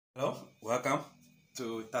Hello, welcome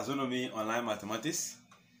to Taxonomy Online Mathematics.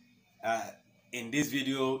 In this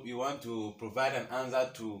video, we want to provide an answer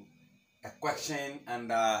to a question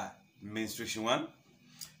under mensuration 1,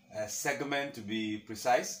 a segment to be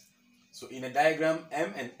precise. So in the diagram,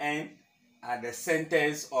 M and N are the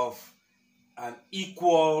centers of an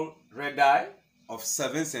equal radii of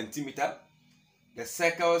 7 centimeters. The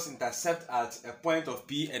circles intersect at a point of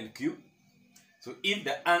P and Q. So if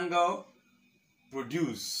the angle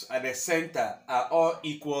produced at the center are all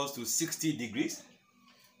equals to 60 degrees,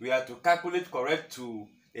 we have to calculate correct to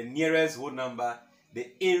the nearest whole number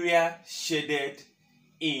the area shaded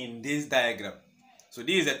in this diagram. So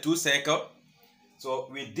this is a two circle. So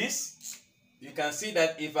with this, you can see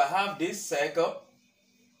that if I have this circle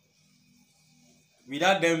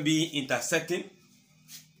without them being intersecting,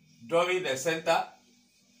 drawing the center,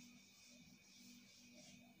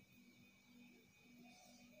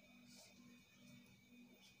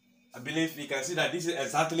 I believe you can see that this is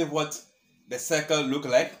exactly what the circle look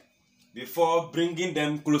like before bringing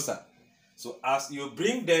them closer. So as you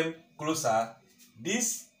bring them closer,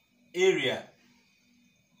 this area,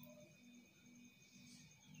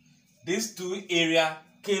 these two areas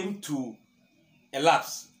came to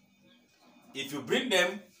elapse. If you bring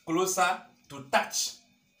them closer to touch,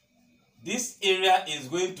 this area is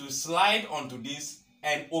going to slide onto this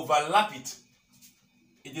and overlap it.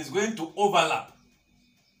 It is going to overlap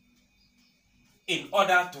in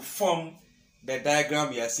order to form the diagram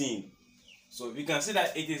we are seeing. So we can see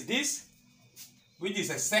that it is this, which is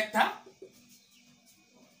a sector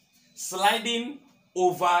sliding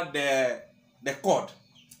over the chord.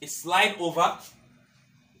 It slides over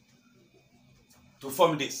to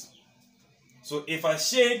form this. So if I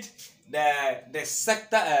shade the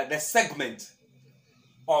segment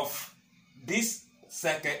of this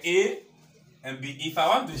sector A and B, if I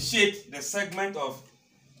want to shade the segment of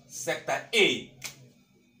sector A,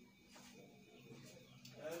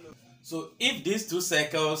 so if these two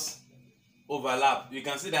circles overlap, you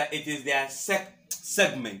can see that it is their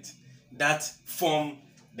segment that form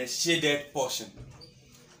the shaded portion.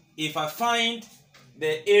 If I find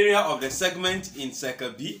the area of the segment in sector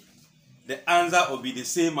B, the answer will be the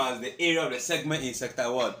same as the area of the segment in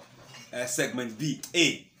sector 1, segment B,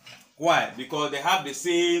 A. Why? Because they have the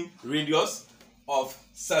same radius of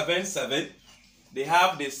 7, 7. They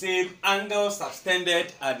have the same angle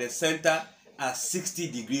subtended at the center at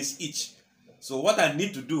 60 degrees each. So what I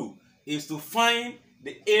need to do is to find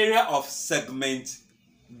the area of segment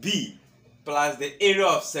B plus the area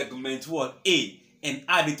of segment A and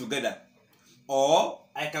add it together. Or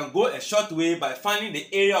I can go a short way by finding the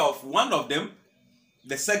area of one of them,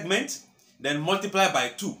 the segment, then multiply by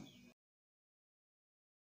 2.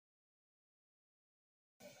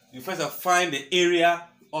 You first find the area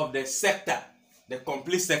of the sector, the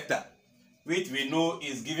complete sector, which we know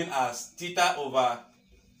is given as theta over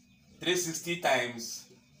 360 times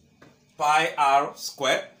pi r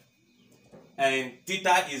squared, and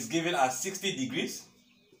theta is given as 60 degrees.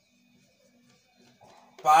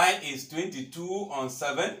 Pi is 22 on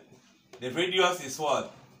 7. The radius is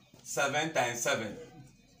what? 7 times 7.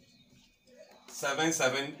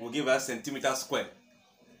 7 will give us centimeter squared.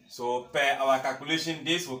 So per our calculation,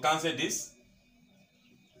 this will cancel this.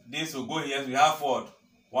 This will go here. We have what?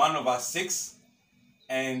 1 over 6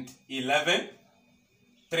 and 11,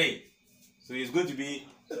 3. So it's going to be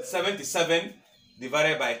 77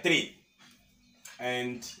 divided by 3.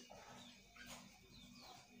 And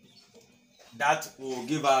that will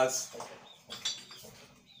give us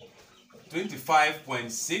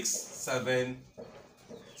 25.67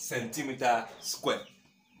 centimeter square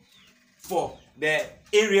for the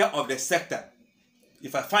area of the sector.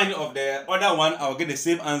 If I find it of the other one, I'll get the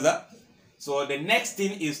same answer. So the next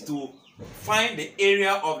thing is to find the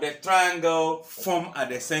area of the triangle formed at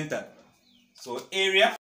the center. So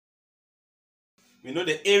area, we know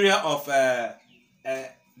the area of the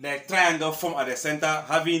triangle formed at the center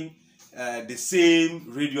having the same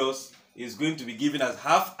radius is going to be given as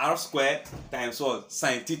half r squared times what?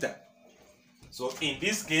 Sine theta. So in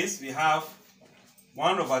this case, we have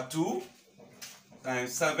 1 over 2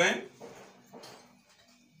 times 7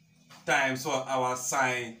 times what? Our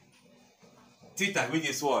sine theta, which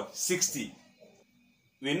is what? 60.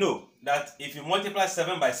 We know that if you multiply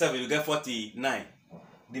 7 by 7, you get 49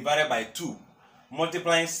 divided by 2.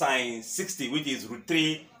 Multiplying sine 60, which is root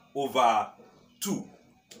 3 over 2.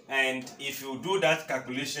 And if you do that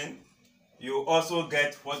calculation, you also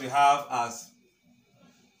get what you have as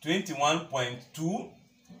 21.2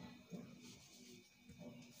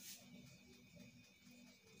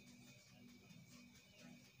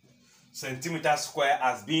 centimeter square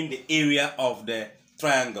as being the area of the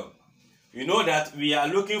triangle. We know that we are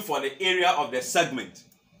looking for the area of the segment.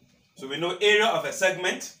 So we know area of a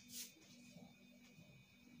segment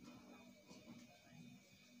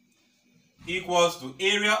equals to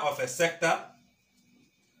area of a sector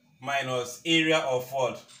minus area of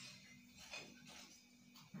what?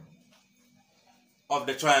 Of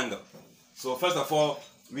the triangle. So first of all,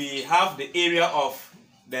 we have the area of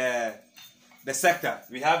the sector.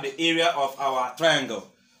 We have the area of our triangle.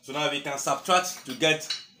 So now we can subtract to get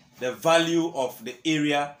the value of the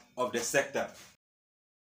area of the sector.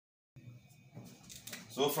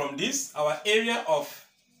 So from this, our area of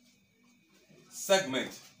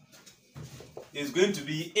segment is going to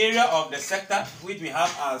be area of the sector, which we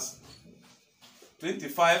have as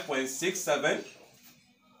 25.67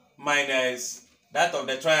 minus that of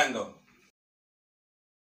the triangle.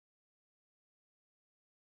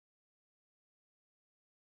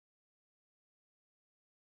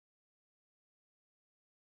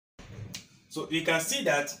 So you can see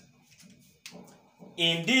that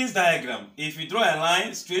in this diagram, if you draw a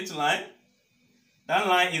line, straight line, that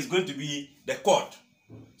line is going to be the chord.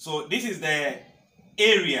 So this is the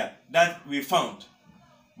area that we found.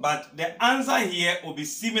 But the answer here will be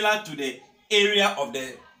similar to the area of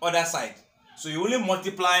the other side. So you only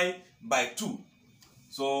multiply by 2.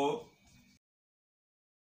 So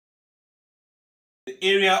the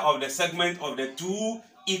area of the segment of the 2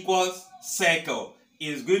 equals circle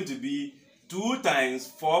is going to be 2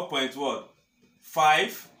 times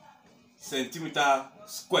 4.5 centimeter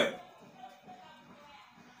square.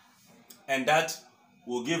 And that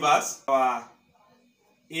will give us our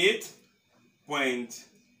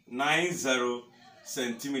 8.90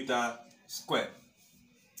 centimeter square.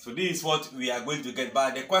 So this is what we are going to get.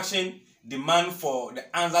 But the question demands for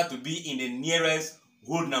the answer to be in the nearest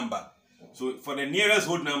whole number. So for the nearest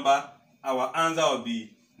whole number, our answer will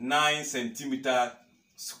be 9 centimeter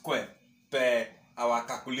square per our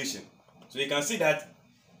calculation. So you can see that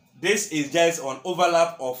this is just an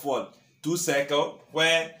overlap of what? 2 circles,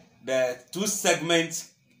 where the 2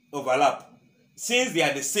 segments overlap. Since they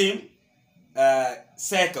are the same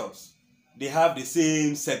circles, they have the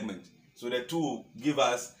same segment. So the 2 give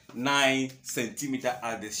us 9 centimeters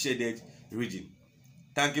as the shaded region.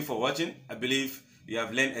 Thank you for watching. I believe you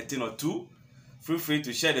have learned a thing or two. Feel free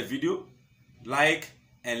to share the video, like,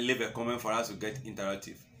 and leave a comment for us to get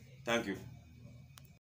interactive. Thank you.